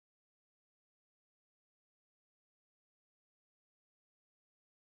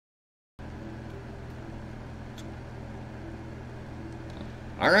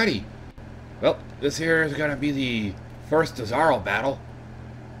Alrighty. Well, this here is gonna be the first Izaro battle.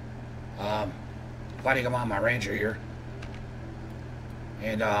 Fighting him on my ranger here.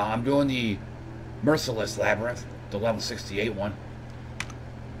 And I'm doing the Merciless Labyrinth, the level 68 one.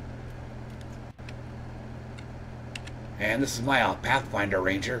 And this is my Pathfinder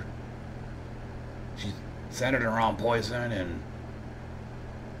ranger. She's centered around poison and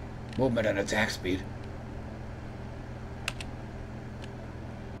movement and attack speed.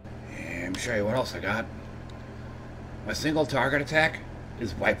 And let me show you what else I got. My single target attack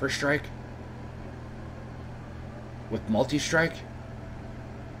is Viper Strike with multi-strike,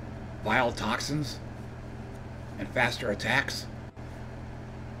 vile toxins, and faster attacks.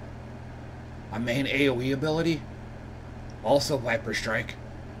 My main AoE ability, also Viper Strike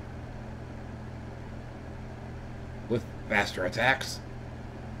with faster attacks,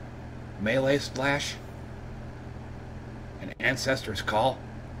 melee splash, and Ancestor's Call.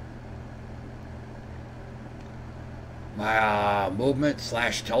 My movement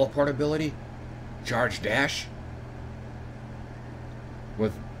 / teleport ability, Charge Dash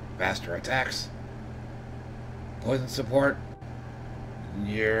with faster attacks, poison support.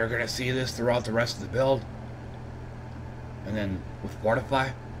 You're gonna see this throughout the rest of the build. And then with Fortify,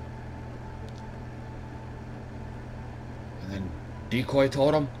 and then Decoy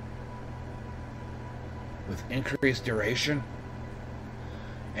Totem with increased duration.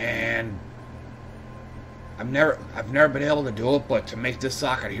 And I've never been able to do it, but to make this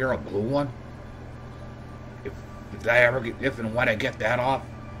socket here a blue one, if and when I get that off,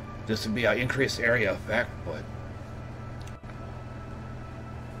 this would be an increased area effect. But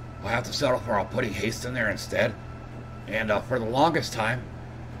I'll have to settle for putting haste in there instead. And for the longest time,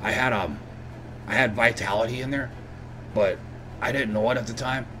 I had vitality in there, but I didn't know it at the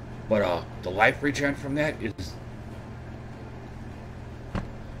time. But the life regen from that is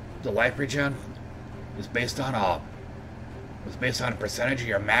based on a percentage of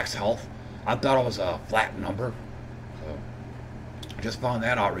your max health. I thought it was a flat number, so I just found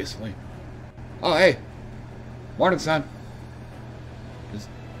that out recently. Oh hey, morning son. Just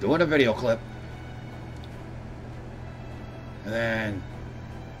doing a video clip. And then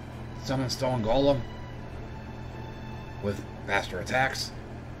summon Stone Golem with faster attacks,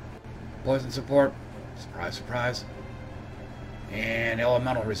 poison support, surprise surprise, and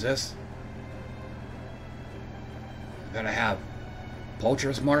elemental resist. Then I have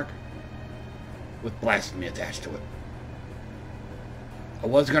Poacher's Mark with Blasphemy attached to it. I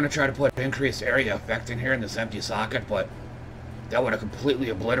was going to try to put increased area effect in here in this empty socket, but that would have completely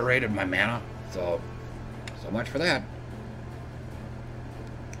obliterated my mana, so much for that.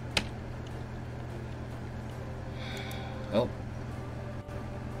 Well,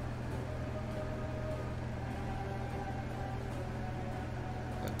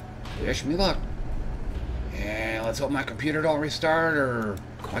 wish me luck. And let's hope my computer don't restart or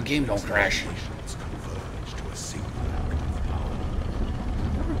my game don't crash. I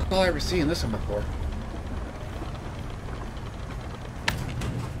don't recall ever seeing this one before.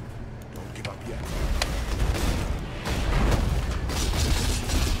 Don't give up yet.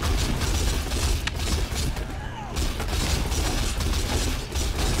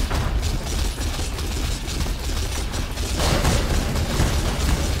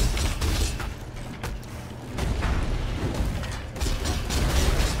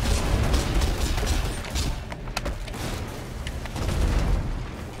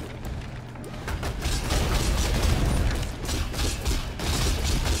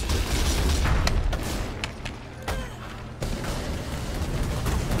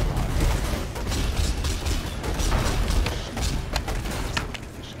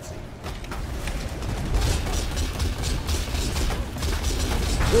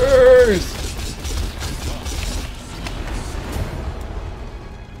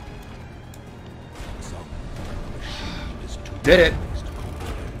 Did it.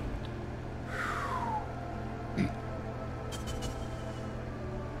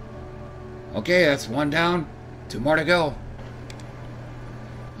 Okay, that's one down, 2 more to go.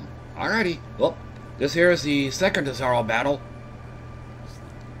 Alrighty, well, this here is the second Izaro battle.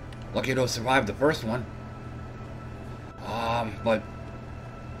 Lucky to have survived the first one. But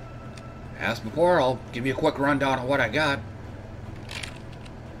as before, I'll give you a quick rundown of what I got.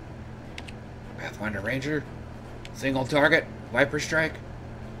 Pathfinder Ranger, single target, Viper Strike,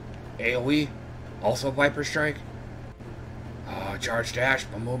 AoE, also Viper Strike, Charge Dash,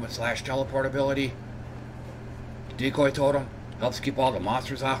 my movement / teleport ability, Decoy Totem, helps keep all the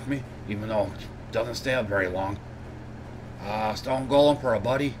monsters off me, even though it doesn't stay up very long. Stone Golem for a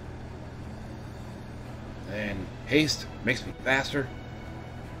buddy, and Haste makes me faster.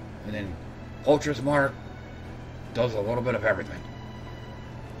 And then Ultra's Mark does a little bit of everything.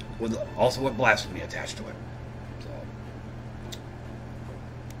 Also with Blasphemy attached to it. So,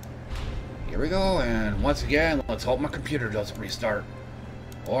 here we go, and once again, let's hope my computer doesn't restart.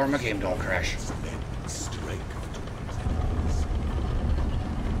 Or my game don't crash.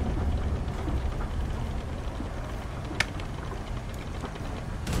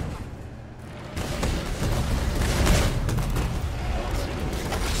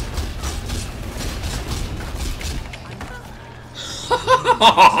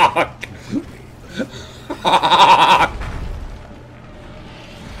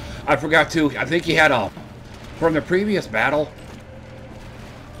 I forgot to. I think he had from the previous battle.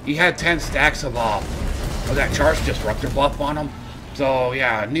 He had 10 stacks of that charge disruptor buff on him. So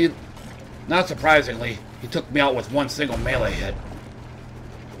yeah, not surprisingly, he took me out with one single melee hit.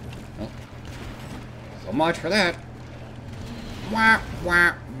 Well, so much for that. Wah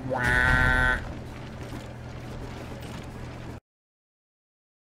wah wah.